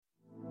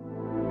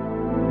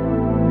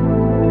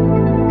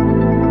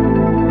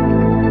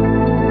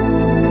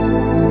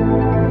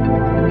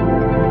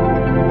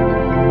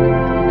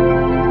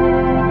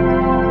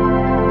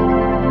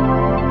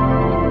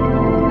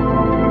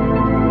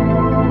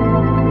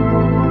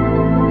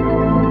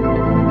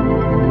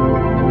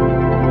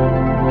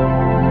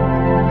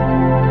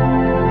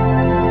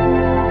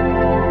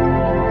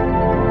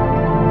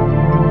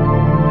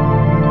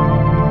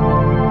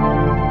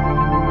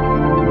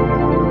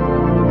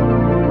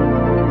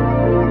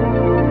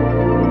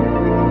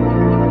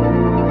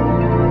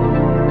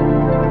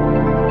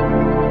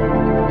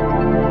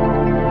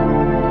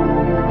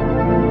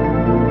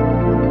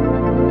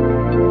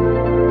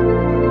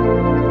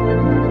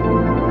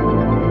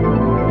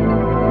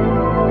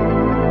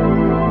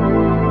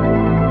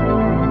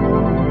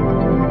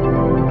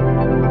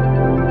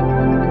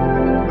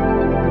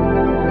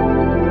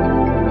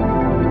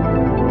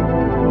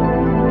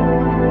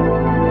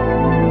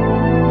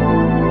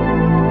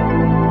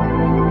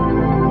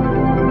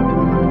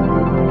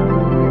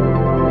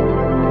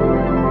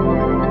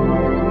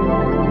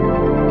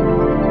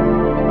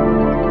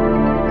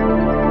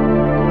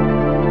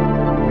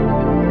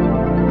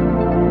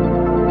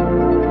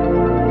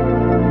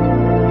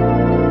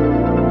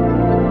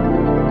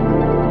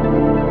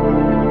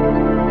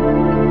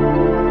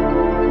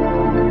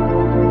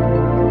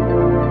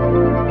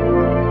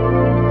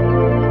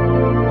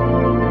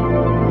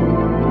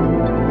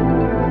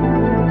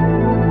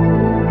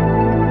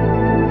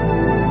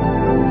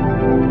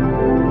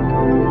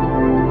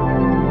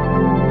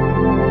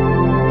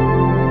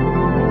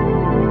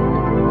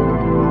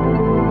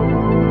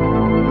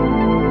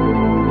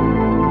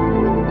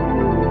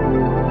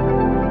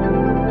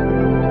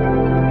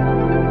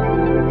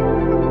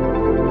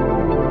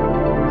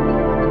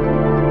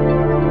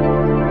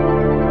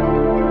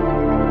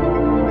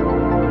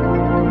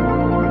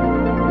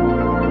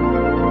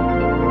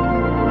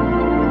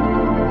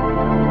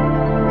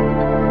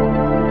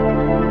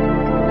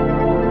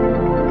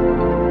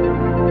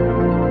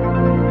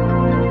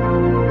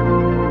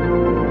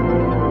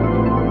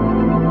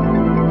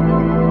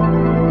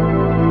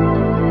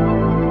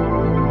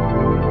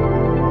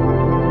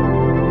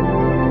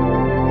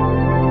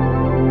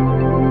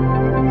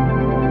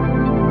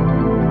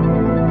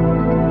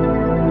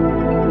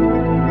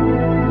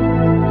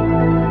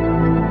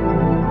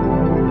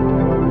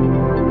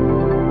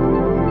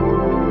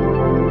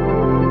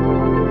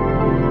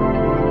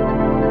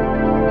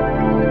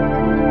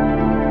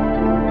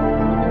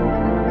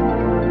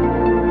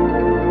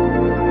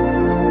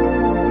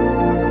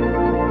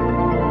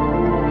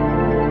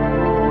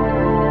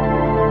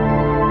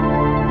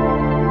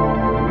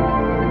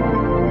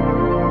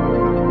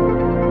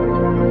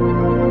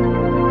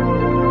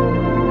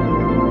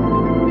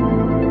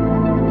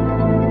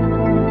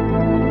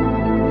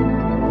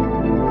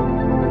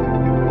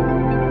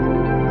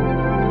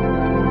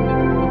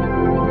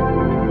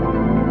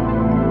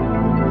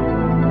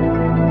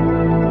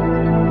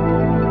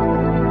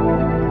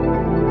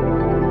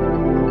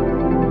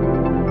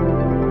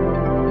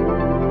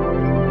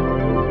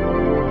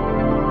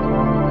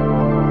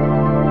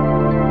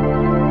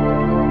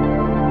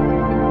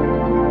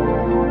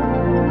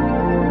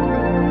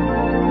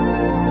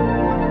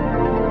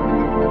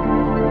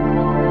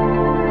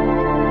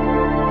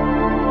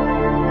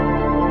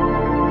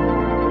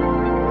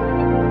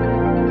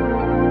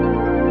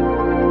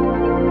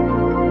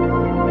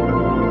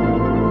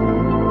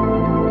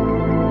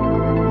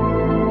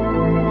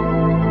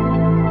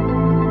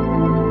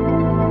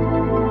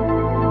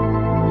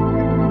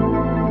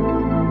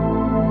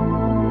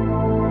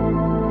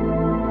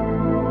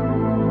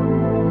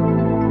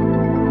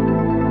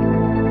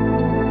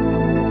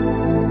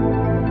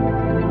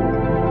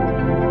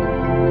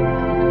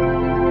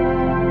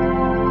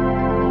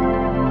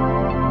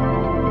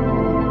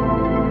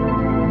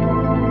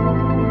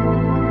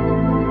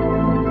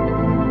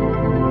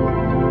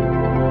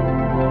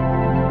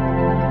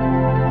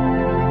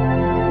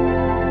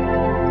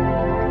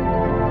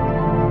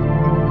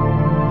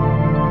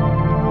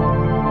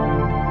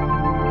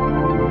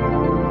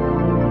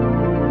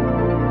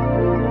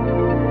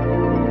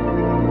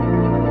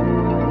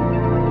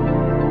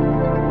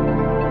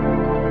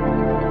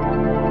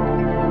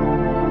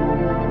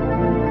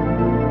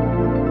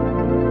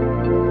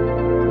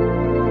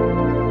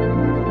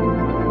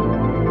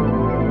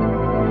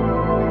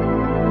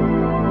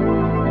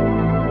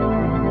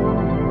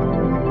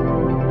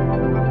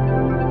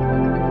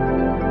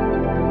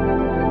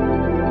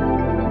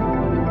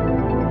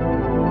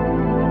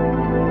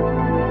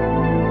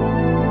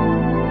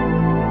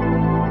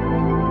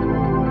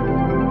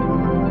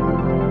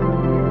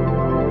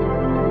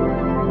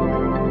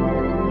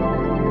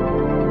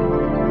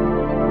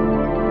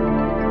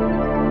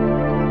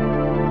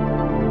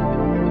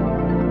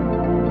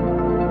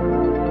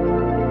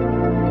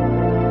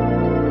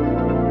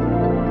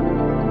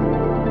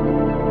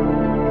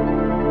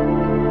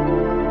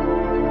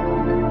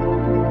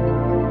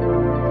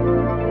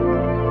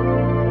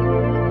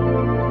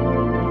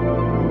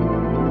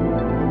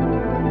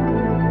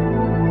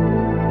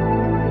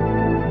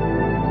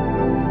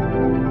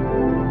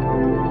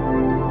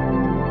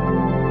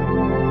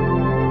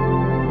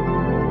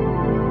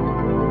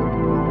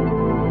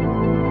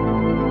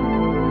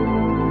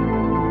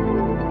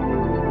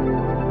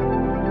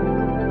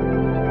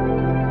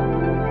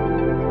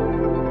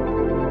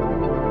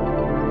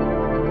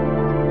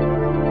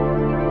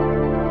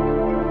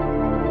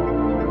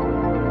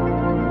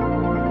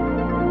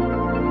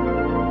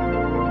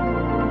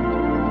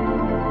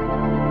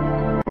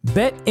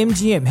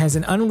BetMGM has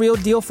an unreal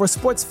deal for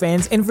sports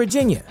fans in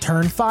Virginia.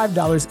 Turn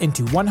 $5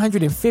 into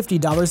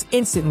 $150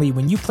 instantly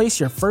when you place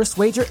your first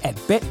wager at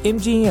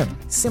BetMGM.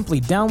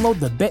 Simply download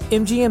the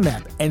BetMGM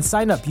app and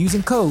sign up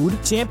using code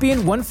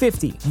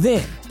Champion150.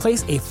 Then,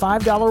 place a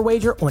 $5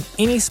 wager on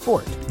any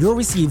sport. You'll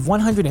receive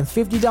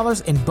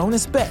 $150 in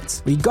bonus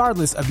bets,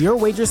 regardless of your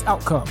wager's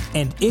outcome.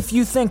 And if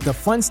you think the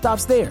fun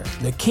stops there,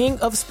 the King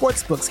of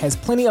Sportsbooks has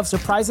plenty of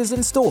surprises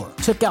in store.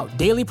 Check out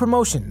daily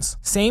promotions,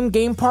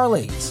 same-game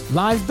parlays,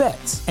 live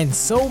bets, and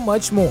so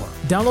much more.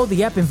 Download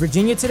the app in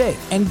Virginia today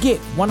and get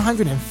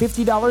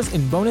 $150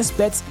 in bonus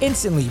bets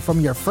instantly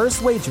from your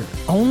first wager.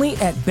 Only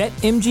at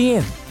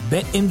BetMGM.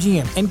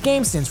 BetMGM and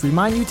GameSense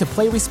remind you to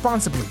play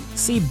responsibly.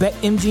 See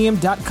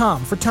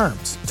BetMGM.com for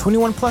terms.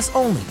 21 plus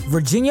only.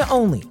 Virginia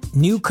only.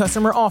 New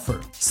customer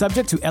offer.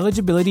 Subject to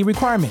eligibility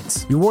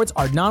requirements. Rewards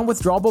are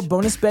non-withdrawable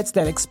bonus bets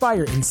that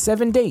expire in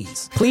 7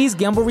 days. Please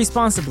gamble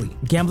responsibly.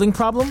 Gambling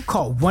problem?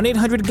 Call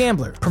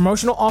 1-800-GAMBLER.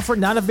 Promotional offer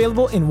not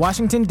available in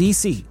Washington,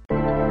 D.C.